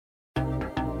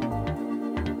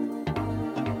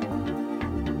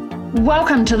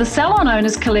Welcome to the Salon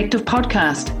Owners Collective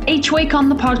podcast. Each week on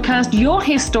the podcast, you'll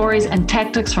hear stories and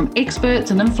tactics from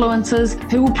experts and influencers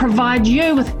who will provide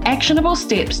you with actionable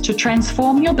steps to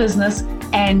transform your business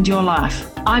and your life.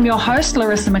 I'm your host,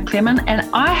 Larissa McClellan, and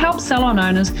I help salon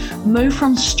owners move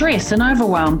from stress and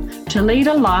overwhelm to lead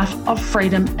a life of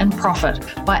freedom and profit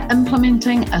by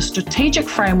implementing a strategic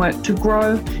framework to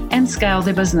grow and scale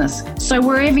their business. So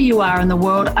wherever you are in the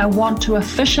world, I want to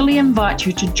officially invite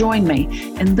you to join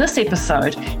me in this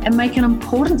episode and make an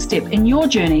important step in your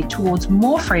journey towards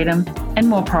more freedom and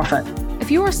more profit. If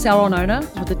you're a salon owner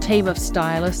with a team of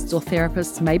stylists or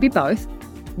therapists, maybe both,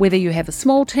 whether you have a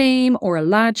small team or a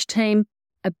large team,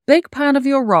 a big part of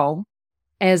your role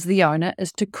as the owner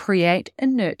is to create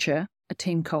and nurture a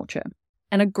team culture.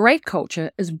 And a great culture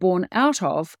is born out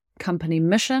of company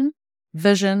mission,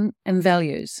 vision, and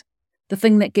values, the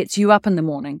thing that gets you up in the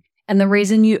morning and the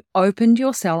reason you opened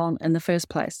your salon in the first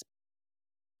place.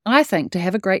 I think to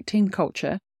have a great team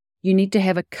culture, you need to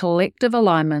have a collective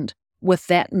alignment with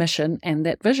that mission and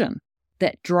that vision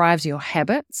that drives your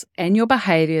habits and your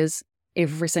behaviors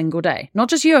every single day. Not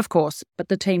just you, of course, but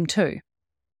the team too.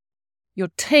 Your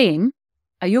team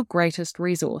are your greatest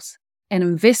resource. An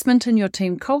investment in your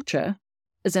team culture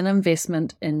is an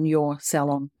investment in your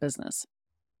salon business.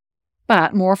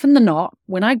 But more often than not,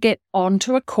 when I get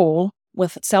onto a call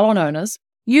with salon owners,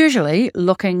 usually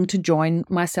looking to join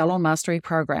my Salon Mastery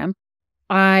program,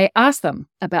 I ask them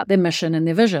about their mission and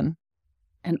their vision.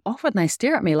 And often they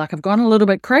stare at me like I've gone a little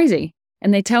bit crazy,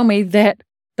 and they tell me that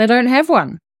they don't have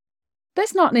one.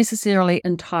 That's not necessarily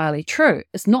entirely true.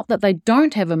 It's not that they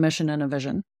don't have a mission and a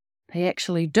vision. They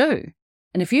actually do.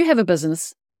 And if you have a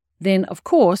business, then of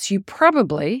course you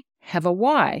probably have a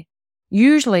why.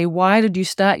 Usually, why did you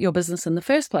start your business in the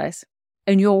first place?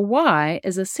 And your why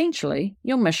is essentially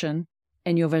your mission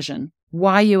and your vision.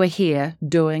 Why you are here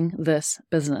doing this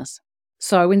business.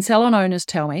 So when salon owners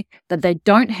tell me that they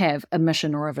don't have a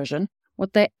mission or a vision,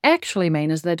 what they actually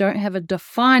mean is they don't have a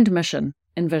defined mission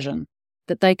and vision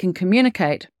that they can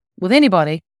communicate with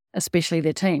anybody, especially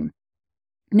their team.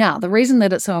 Now, the reason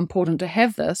that it's so important to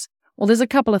have this, well, there's a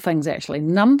couple of things actually.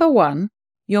 Number one,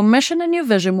 your mission and your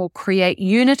vision will create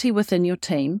unity within your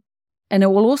team, and it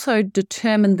will also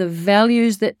determine the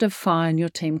values that define your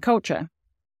team culture.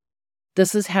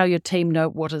 This is how your team know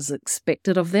what is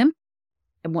expected of them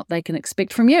and what they can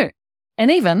expect from you,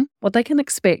 and even what they can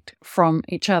expect from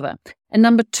each other. And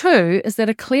number two is that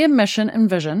a clear mission and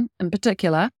vision, in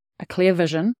particular, a clear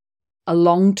vision, a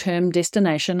long-term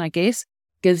destination, I guess,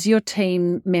 gives your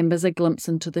team members a glimpse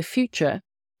into the future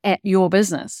at your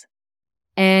business.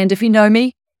 And if you know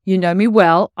me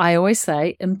well, I always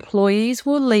say employees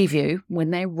will leave you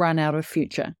when they run out of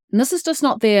future. And this is just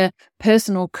not their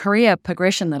personal career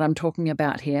progression that I'm talking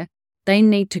about here. They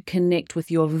need to connect with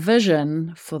your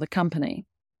vision for the company.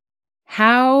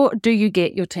 How do you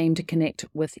get your team to connect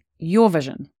with your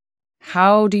vision?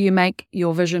 How do you make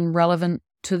your vision relevant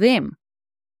to them?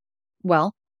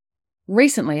 Well,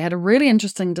 recently I had a really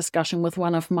interesting discussion with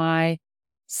one of my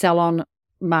Salon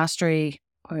Mastery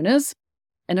owners.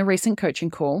 In a recent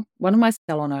coaching call, one of my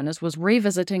salon owners was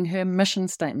revisiting her mission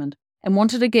statement and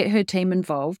wanted to get her team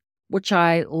involved, which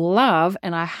I love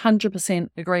and I 100%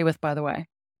 agree with, by the way.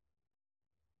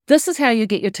 This is how you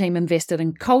get your team invested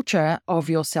in culture of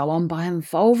your salon, by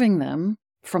involving them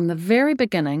from the very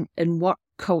beginning in what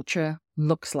culture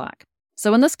looks like.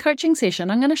 So in this coaching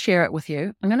session, I'm going to share it with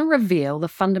you. I'm going to reveal the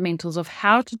fundamentals of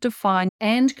how to define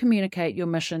and communicate your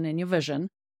mission and your vision,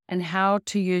 and how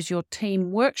to use your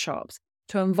team workshops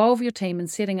to involve your team in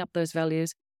setting up those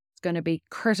values. It's going to be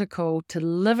critical to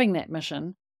living that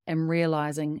mission and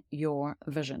realizing your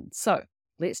vision. So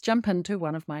let's jump into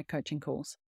one of my coaching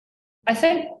calls. I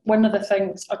think one of the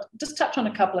things, I'll just touch on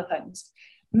a couple of things.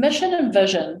 Mission and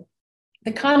vision,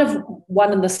 they're kind of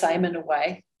one and the same in a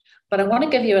way. But I want to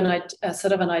give you a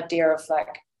sort of an idea of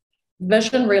like,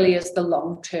 vision really is the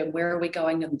long term. Where are we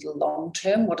going in the long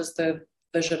term? What is the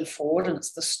vision forward? And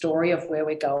it's the story of where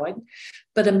we're going.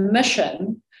 But a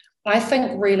mission, I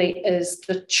think, really is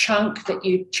the chunk that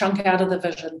you chunk out of the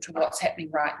vision to what's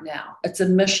happening right now. It's a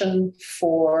mission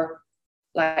for,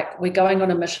 like, we're going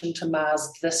on a mission to Mars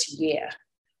this year.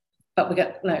 But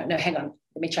hang on.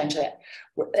 Let me change that.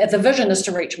 The vision is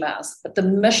to reach Mars, but the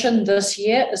mission this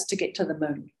year is to get to the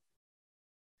moon.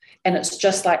 And it's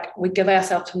just like we give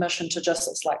ourselves permission to just,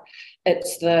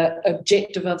 it's the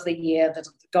objective of the year, the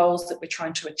goals that we're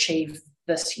trying to achieve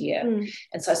this year.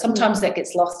 And so sometimes that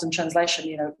gets lost in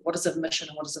translation. What is a mission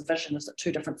and what is a vision? Is it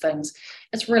two different things?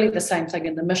 It's really the same thing.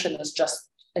 And the mission is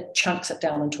just, it chunks it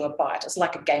down into a bite. It's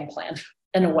like a game plan.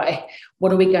 in a way.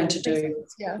 What are we going to do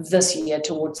this year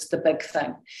towards the big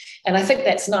thing? And I think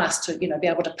that's nice to, be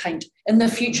able to paint in the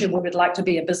future. We would like to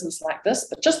be a business like this,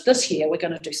 but just this year, we're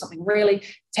going to do something really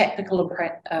tactical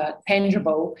and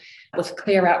tangible with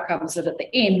clear outcomes that at the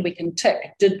end we can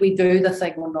tick, did we do the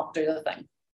thing or not do the thing?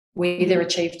 We either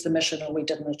achieved the mission or we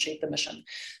didn't achieve the mission.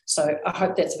 So I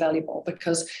hope that's valuable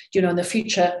because, in the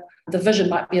future, the vision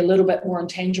might be a little bit more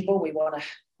intangible. We want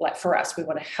to, for us, we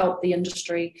want to help the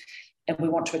industry and we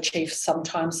want to achieve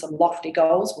sometimes some lofty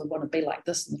goals. We want to be like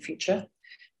this in the future.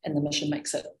 And the mission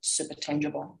makes it super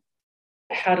tangible.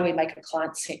 How do we make a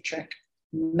client-centric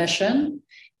mission?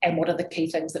 And what are the key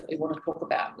things that we want to talk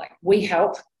about? We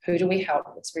help. Who do we help?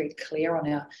 It's very clear on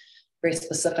our very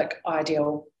specific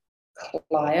ideal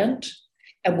client,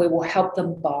 and we will help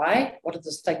them buy. What are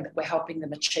the things that we're helping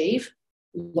them achieve?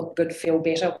 Look good, feel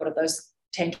better. What are those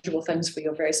tangible things for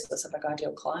your very specific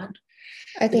ideal client?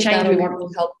 I think that would be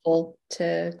really helpful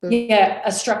to...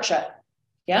 a structure.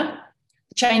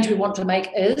 The change we want to make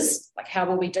is, how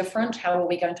are we different? How are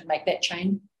we going to make that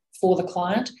change for the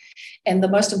client? And the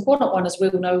most important one is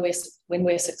we'll know when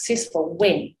we're successful,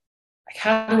 when.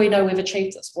 How do we know we've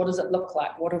achieved this? What does it look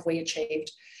like? What have we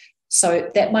achieved? So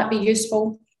that might be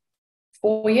useful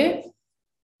for you.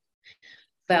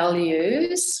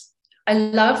 Values. I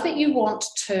love that you want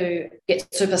to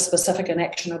get super specific and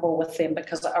actionable with them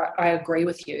because I agree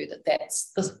with you that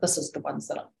this is the ones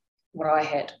that what I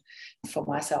had for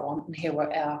my salon, and here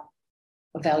were our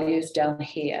values down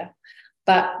here.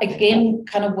 But again,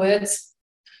 kind of words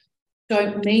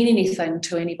don't mean anything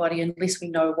to anybody unless we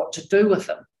know what to do with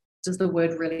them. Does the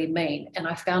word really mean? And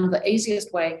I found the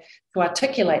easiest way to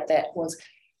articulate that was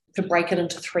to break it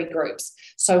into 3 groups.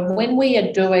 So when we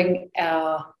are doing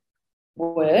our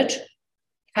word,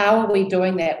 how are we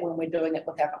doing that when we're doing it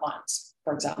with our clients,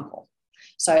 for example?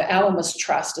 So our one was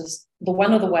trust is the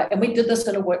one of the way, and we did this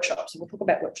in a workshop, so we'll talk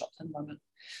about workshops in a moment.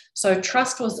 So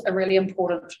trust was a really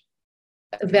important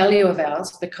value of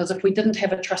ours because if we didn't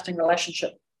have a trusting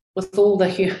relationship with all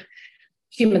the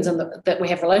humans that we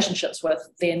have relationships with,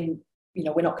 then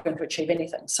we're not going to achieve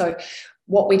anything. So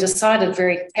what we decided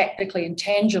very tactically and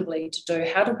tangibly to do,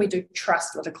 how do we do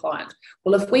trust with a client?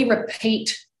 Well, if we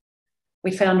repeat,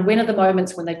 we found when are the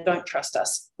moments when they don't trust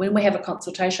us? When we have a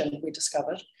consultation, we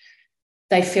discovered,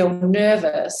 they feel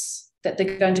nervous that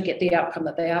they're going to get the outcome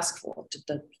that they ask for. Did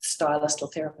the stylist or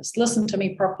therapist listen to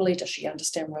me properly? Does she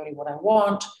understand really what I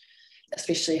want?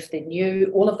 Especially if they're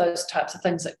new, all of those types of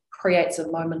things that creates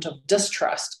a moment of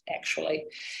distrust, actually.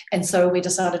 And so we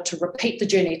decided to repeat the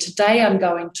journey. Today I'm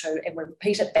going to, and we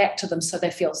repeat it back to them so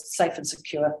they feel safe and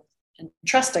secure and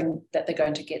trusting that they're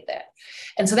going to get that.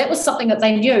 And so that was something that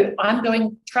they knew. I'm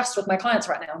doing trust with my clients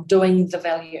right now. I'm doing the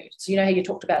value. So how you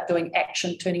talked about doing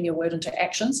action, turning your word into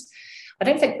actions. I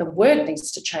don't think the word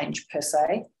needs to change per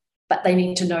se, but they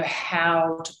need to know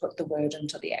how to put the word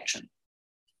into the action.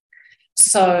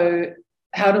 So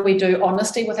how do we do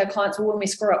honesty with our clients? Well, when we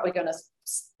screw up, we're going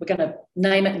to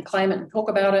name it and claim it and talk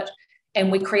about it.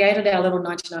 And we created our little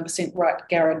 99% right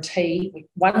guarantee.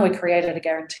 One, we created a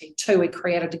guarantee. 2, we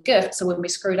created a gift. So when we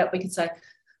screwed up, we could say,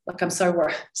 look, I'm so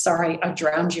sorry I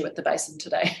drowned you at the basin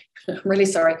today. I'm really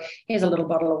sorry. Here's a little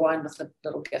bottle of wine with a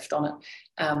little gift on it.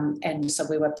 And so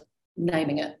we were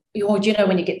naming it. Or do you know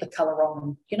when you get the colour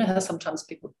wrong? You know how sometimes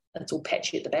people, it's all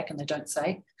patchy at the back and they don't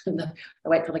say, and they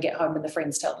wait till they get home and the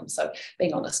friends tell them. So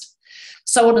being honest,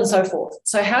 so on and so forth.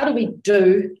 So how do we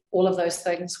do all of those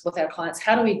things with our clients?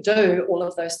 How do we do all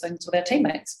of those things with our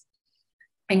teammates?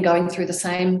 And going through the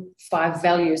same 5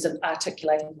 values and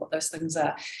articulating what those things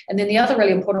are. And then the other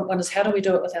really important one is how do we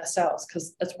do it with ourselves?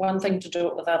 Because it's one thing to do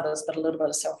it with others, but a little bit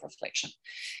of self-reflection.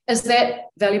 Is that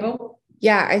valuable?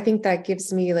 Yeah, I think that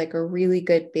gives me a really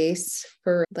good base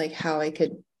for how I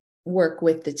could work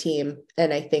with the team.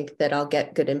 And I think that I'll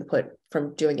get good input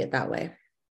from doing it that way.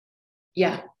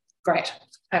 Yeah, great.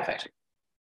 Perfect.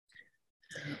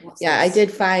 I did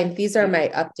find, these are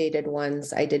my updated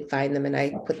ones. I did find them and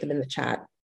I put them in the chat.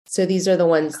 So these are the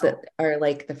ones that are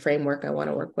the framework I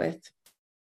want to work with.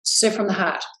 So from the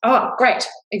heart. Oh, great.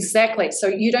 Exactly. So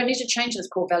you don't need to change those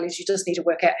core values. You just need to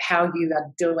work out how you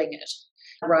are doing it.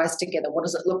 Rise together. What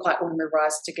does it look like when we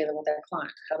rise together with our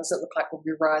client? How does it look like when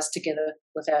we rise together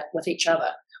with each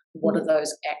other? What are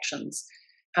those actions?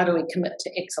 How do we commit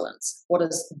to excellence? What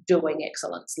does doing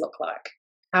excellence look like?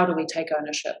 How do we take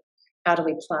ownership? How do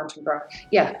we plant and grow?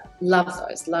 Yeah, love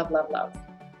those. Love, love, love.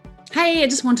 Hey, I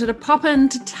just wanted to pop in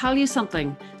to tell you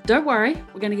something. Don't worry,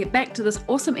 we're going to get back to this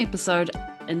awesome episode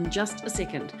in just a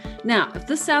second. Now, if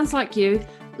this sounds like you,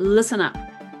 listen up.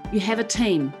 You have a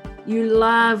team. You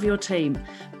love your team,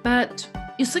 but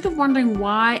you're sick of wondering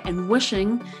why and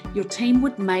wishing your team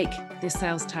would make their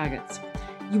sales targets.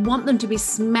 You want them to be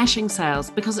smashing sales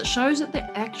because it shows that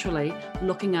they're actually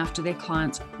looking after their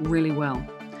clients really well.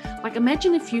 Like,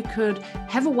 imagine if you could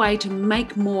have a way to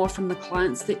make more from the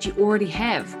clients that you already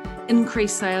have,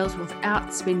 increase sales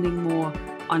without spending more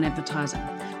on advertising.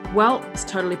 Well, it's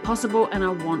totally possible, and I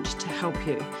want to help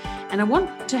you. And I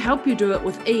want to help you do it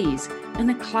with ease, in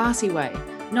a classy way.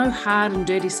 No hard and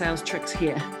dirty sales tricks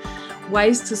here.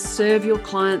 Ways to serve your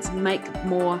clients, make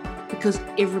more, because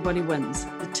everybody wins.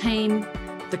 The team,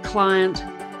 the client,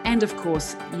 and of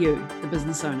course, you, the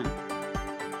business owner.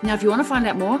 Now, if you want to find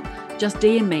out more, just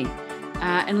DM me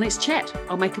and let's chat.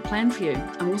 I'll make a plan for you.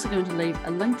 I'm also going to leave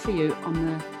a link for you on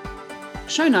the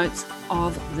show notes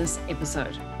of this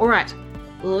episode. All right,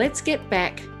 let's get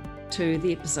back to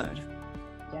the episode.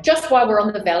 Just while we're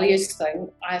on the values thing,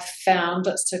 I found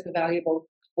it super valuable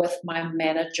with my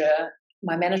management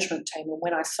team. And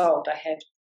when I sold, I had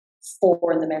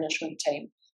 4 in the management team.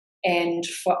 And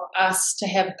for us to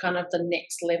have kind of the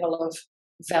next level of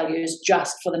values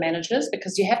just for the managers,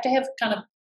 because you have to have kind of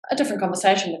a different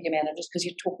conversation with your managers because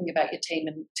you're talking about your team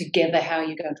and together how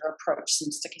you're going to approach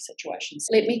some sticky situations.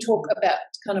 Let me talk about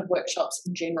kind of workshops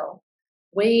in general.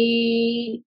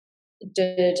 We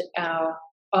did our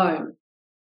own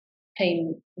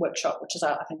team workshop, which is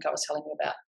I think I was telling you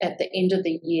about, at the end of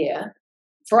the year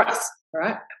for us,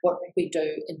 right? What we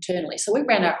do internally. So we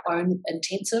ran our own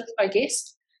intensive, I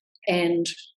guess, and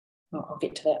I'll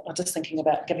get to that. I'm just thinking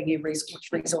about giving you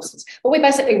resources. But we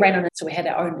basically ran on it. So we had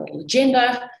our own little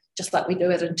agenda, just like we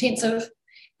do at intensive.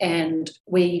 And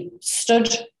we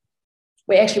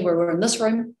were in this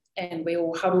room and we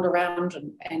all huddled around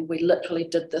and we literally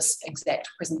did this exact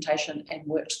presentation and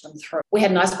worked them through. We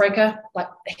had an icebreaker. Like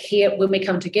here, when we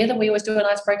come together, we always do an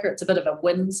icebreaker. It's a bit of a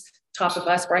wins type of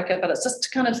icebreaker, but it's just to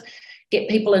kind of get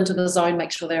people into the zone,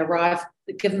 make sure they arrive,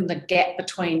 give them the gap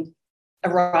between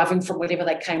arriving from wherever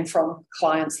they came from,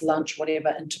 clients, lunch,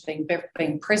 whatever, into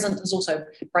being present. Is also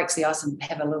breaks the ice and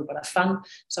have a little bit of fun.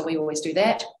 So we always do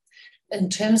that.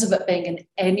 In terms of it being an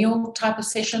annual type of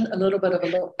session, a little bit of a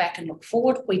look back and look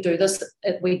forward. We did this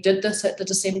at the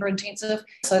December intensive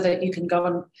so that you can go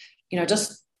and,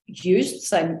 just use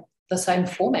the same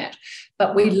format.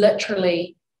 But we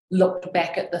literally looked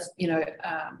back at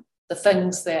the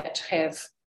things that have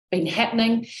been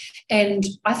happening. And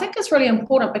I think it's really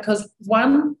important because,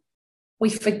 one, we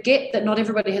forget that not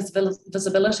everybody has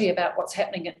visibility about what's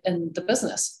happening in the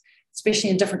business, especially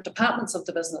in different departments of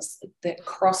the business. That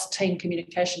cross-team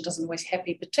communication doesn't always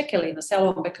happen, particularly in the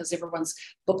salon, because everyone's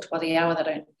booked by the hour. They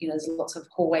don't, there's lots of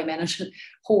hallway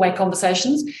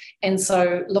conversations. And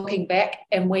so looking back,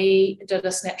 and we did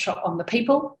a snapshot on the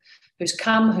people, who's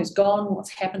come, who's gone, what's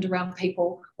happened around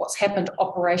people, what's happened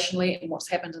operationally, and what's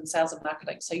happened in sales and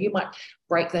marketing. So you might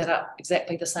break that up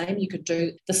exactly the same. You could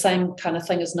do the same kind of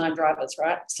thing as 9 drivers,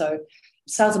 right? So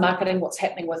sales and marketing, what's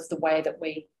happening with the way that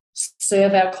we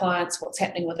serve our clients, what's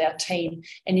happening with our team.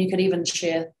 And you could even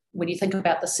share, when you think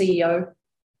about the CEO,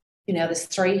 there's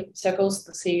 3 circles.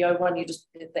 The CEO one,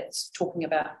 that's talking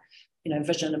about,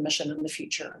 vision and mission in the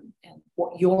future and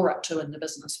what you're up to in the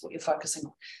business, what you're focusing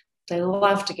on. They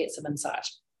love to get some insight.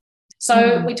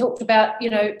 So we talked about,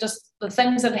 just the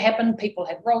things that happened. People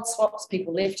had role swaps,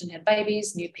 people left and had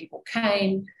babies, new people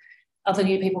came, other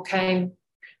new people came,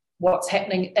 what's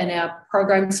happening in our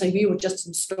program. So you would just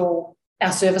install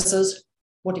our services.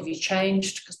 What have you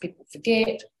changed? Because people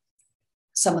forget.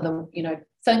 Some of them,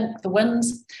 the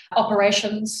wins,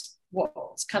 operations,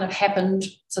 what's kind of happened.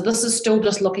 So this is still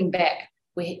just looking back.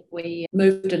 We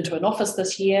moved into an office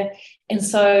this year. And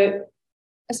so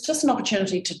it's just an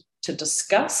opportunity to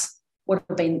discuss what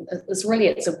have been. It's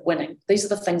a winning. These are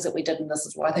the things that we did, and this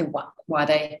is why they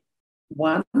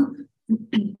won.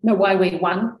 Why we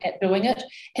won at doing it.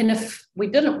 And if we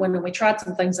didn't win and we tried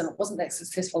some things and it wasn't that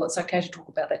successful, it's okay to talk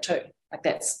about that too. Like,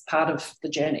 that's part of the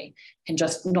journey, and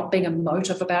just not being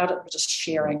emotive about it, but just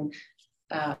sharing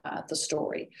the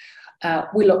story.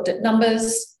 We looked at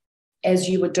numbers, as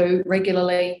you would do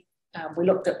regularly. We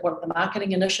looked at what are the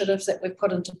marketing initiatives that we've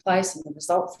put into place and the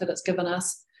results that it's given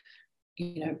us,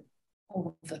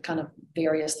 all of the kind of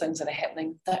various things that are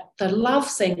happening. They love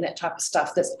seeing that type of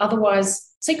stuff that's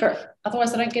otherwise secret.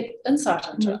 Otherwise, they don't get insight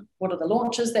into what are the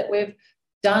launches that we've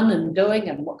done and doing,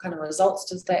 and what kind of results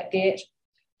does that get.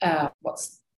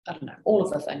 All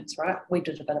of the things, right? We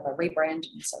did a bit of a rebrand,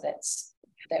 and so that's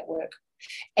that work.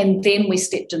 And then we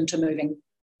stepped into moving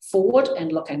forward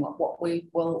and looking at what we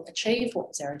will achieve.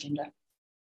 What's our agenda?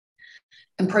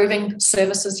 Improving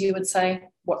services, you would say.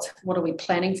 What are we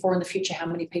planning for in the future? How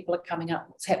many people are coming up?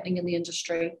 What's happening in the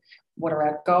industry? What are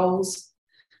our goals?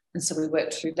 And so we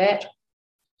worked through that.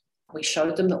 We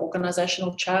showed them the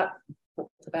organisational chart.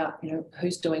 talked about,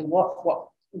 who's doing what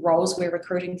roles we're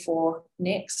recruiting for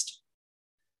next,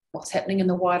 what's happening in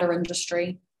the wider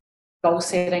industry, goal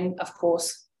setting, of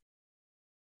course.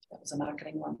 That was a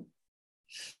marketing one.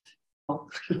 All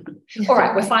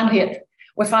right, we're finally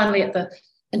at the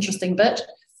interesting bit.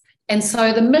 And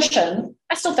so the mission,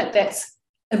 I still think that's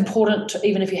important to,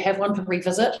 even if you have one, to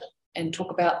revisit and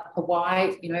talk about the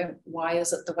why, why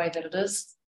is it the way that it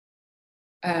is?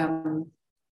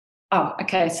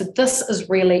 Okay, so this is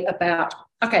really about,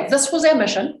 this was our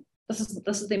mission. This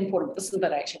is the important, this is the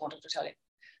bit I actually wanted to tell you.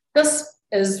 This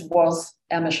was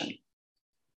our mission.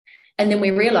 And then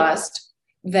we realized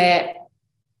that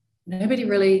nobody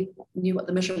really knew what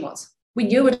the mission was. We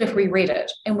knew it if we read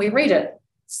it, and we read it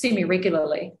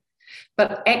semi-regularly.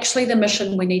 But actually the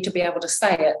mission, we need to be able to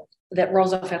say it, that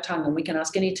rolls off our tongue, and we can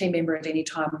ask any team member at any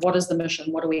time, what is the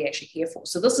mission? What are we actually here for?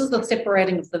 So this is the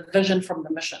separating of the vision from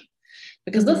the mission,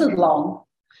 because this is long,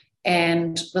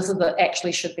 and this is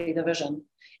actually should be the vision,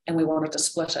 and we wanted to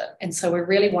split it. And so we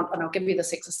really want, and I'll give you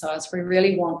this exercise, we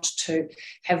really want to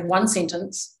have one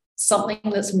sentence, something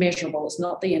that's measurable. It's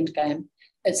not the end game.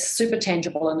 It's super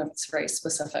tangible, and it's very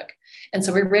specific. And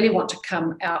so we really want to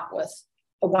come out with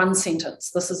a one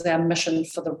sentence. This is our mission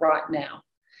for the right now,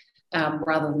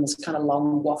 rather than this kind of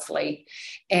long waffly.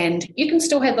 And you can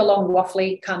still have the long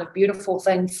waffly kind of beautiful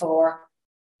thing for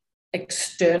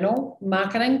external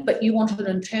marketing, but you want an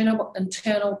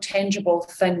internal tangible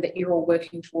thing that you're all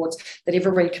working towards, that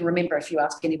everybody can remember if you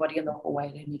ask anybody in the hallway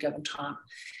at any given time.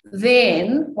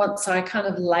 Then once I kind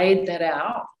of laid that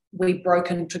out, we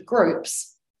broke into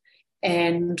groups,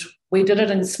 and we did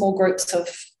it in small groups of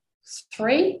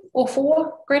 3 or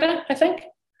 4, Greta, I think,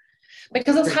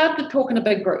 because it's hard to talk in a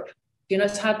big group.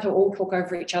 It's hard to all talk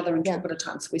over each other and talk at a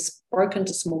time. So we broke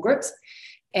into small groups,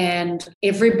 and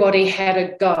everybody had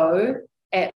a go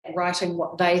at writing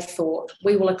what they thought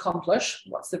we will accomplish.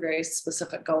 What's the very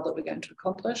specific goal that we're going to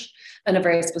accomplish in a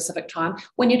very specific time?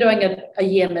 When you're doing a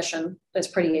year mission, that's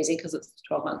pretty easy because it's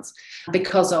 12 months,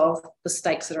 because of the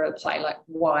stakes that are at play. Like,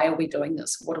 why are we doing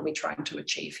this? What are we trying to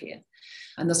achieve here?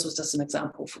 And this was just an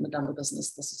example from another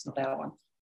business. This is not our one.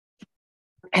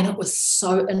 And it was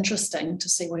so interesting to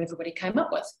see what everybody came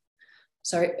up with.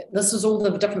 So this is all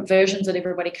the different versions that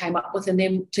everybody came up with. And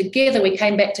then together, we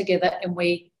came back together and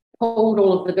we pulled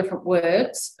all of the different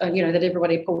words, that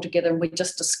everybody pulled together, and we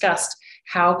just discussed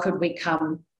how could we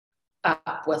come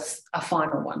up with a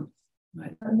final one.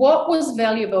 Right. What was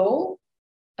valuable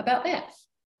about that?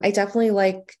 I definitely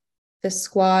like the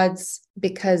squads,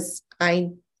 because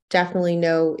I definitely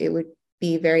know it would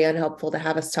be very unhelpful to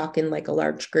have us talk in like a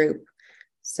large group.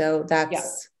 So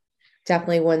that's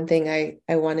definitely one thing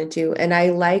I want to do. And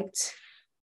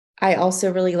I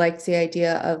also really liked the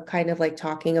idea of kind of like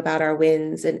talking about our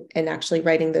wins and actually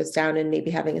writing those down and maybe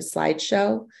having a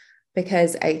slideshow,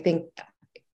 because I think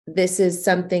this is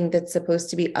something that's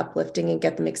supposed to be uplifting and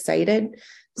get them excited.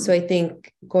 So I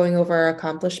think going over our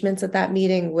accomplishments at that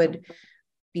meeting would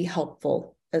be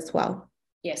helpful as well.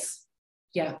 Yes.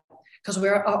 Yeah. Because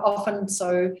we're often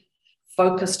so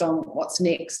focused on what's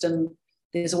next, and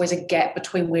there's always a gap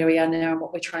between where we are now and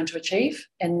what we're trying to achieve.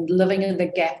 And living in the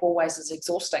gap always is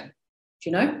exhausting,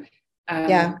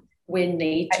 We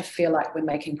need to feel like we're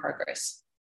making progress.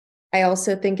 I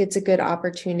also think it's a good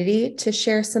opportunity to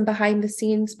share some behind the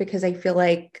scenes, because I feel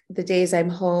like the days I'm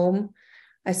home,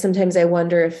 sometimes I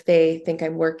wonder if they think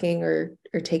I'm working or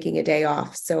taking a day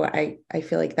off. So I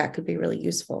feel like that could be really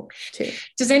useful too.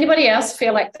 Does anybody else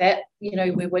feel like that?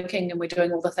 We're working and we're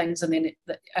doing all the things, and then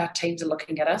our teams are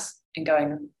looking at us and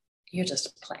going, you're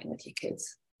just playing with your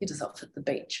kids. You're just off at the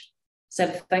beach. Is that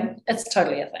a thing? It's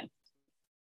totally a thing.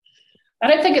 I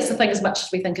don't think it's a thing as much as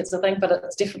we think it's a thing, but it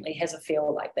definitely has a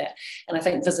feel like that. And I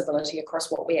think visibility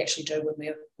across what we actually do when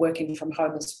we're working from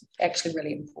home is actually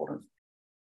really important.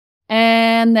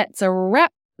 And that's a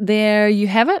wrap. There you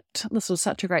have it. This was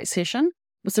such a great session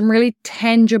with some really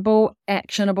tangible,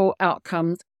 actionable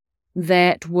outcomes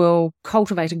that will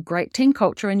cultivate a great team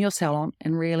culture in your salon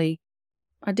and really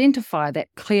identify that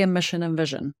clear mission and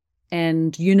vision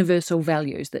and universal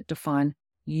values that define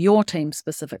your team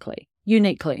specifically,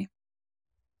 uniquely.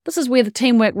 This is where the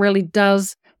teamwork really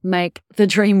does make the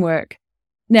dream work.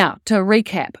 Now, to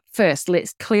recap, first,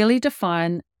 let's clearly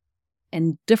define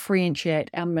and differentiate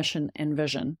our mission and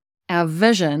vision. Our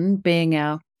vision being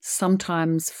our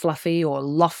sometimes fluffy or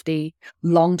lofty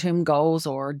long-term goals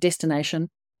or destination,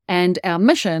 and our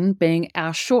mission being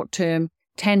our short-term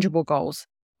tangible goals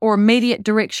or immediate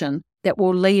direction that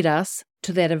will lead us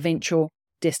to that eventual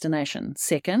destination.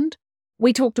 Second,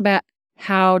 we talked about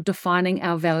how defining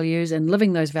our values and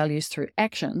living those values through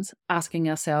actions, asking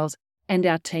ourselves and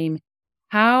our team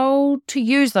how to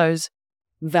use those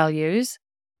values,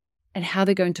 and how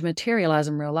they're going to materialize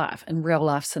in real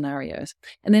life scenarios.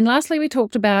 And then lastly, we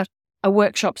talked about a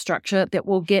workshop structure that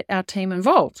will get our team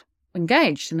involved,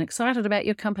 engaged, and excited about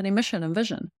your company mission and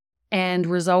vision, and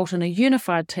result in a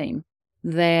unified team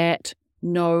that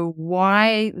know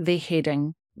why they're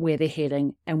heading, where they're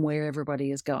heading, and where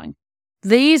everybody is going.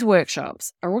 These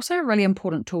workshops are also a really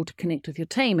important tool to connect with your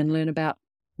team and learn about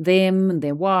them and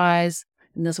their whys,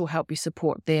 and this will help you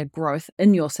support their growth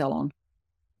in your salon,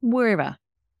 wherever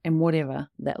and whatever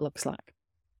that looks like.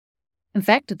 In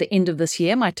fact, at the end of this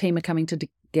year, my team are coming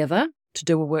together to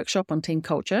do a workshop on team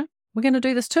culture. We're going to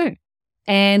do this too.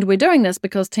 And we're doing this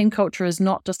because team culture is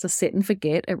not just a set and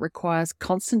forget. It requires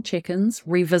constant check-ins,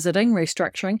 revisiting,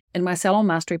 restructuring. In my Salon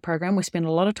Mastery program, we spend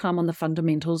a lot of time on the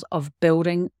fundamentals of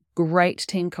building great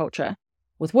team culture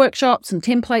with workshops and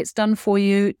templates done for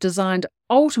you, designed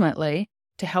ultimately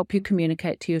to help you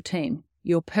communicate to your team,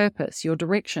 your purpose, your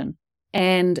direction,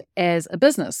 and as a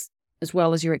business, as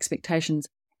well as your expectations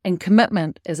and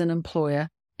commitment as an employer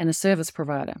and a service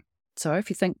provider. So if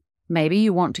you think maybe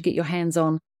you want to get your hands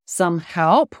on some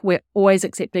help, we're always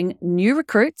accepting new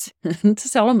recruits to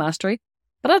Salon Mastery,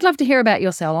 but I'd love to hear about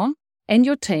your salon and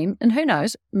your team, and who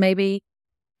knows, maybe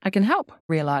I can help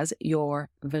realize your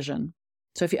vision.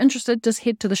 So if you're interested, just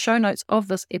head to the show notes of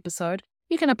this episode.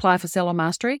 You can apply for Salon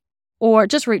Mastery or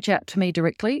just reach out to me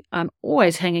directly. I'm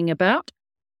always hanging about.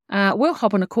 We'll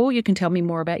hop on a call. You can tell me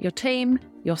more about your team,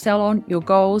 your salon, your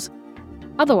goals.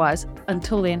 Otherwise,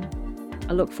 until then,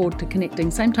 I look forward to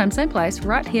connecting same time, same place,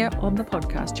 right here on the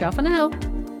podcast. Ciao for now.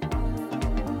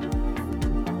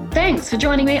 Thanks for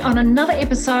joining me on another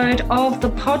episode of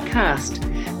the podcast.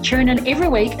 Tune in every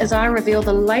week as I reveal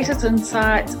the latest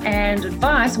insights and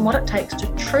advice on what it takes to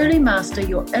truly master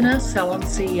your inner salon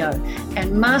CEO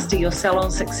and master your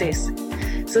salon success.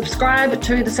 Subscribe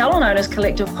to the Salon Owners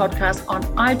Collective podcast on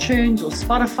iTunes or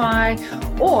Spotify,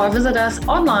 or visit us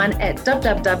online at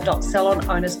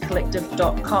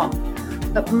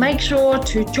www.salonownerscollective.com. But make sure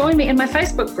to join me in my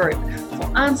Facebook group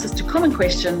for answers to common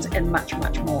questions and much,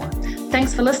 much more.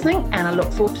 Thanks for listening, and I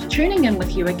look forward to tuning in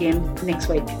with you again next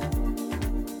week.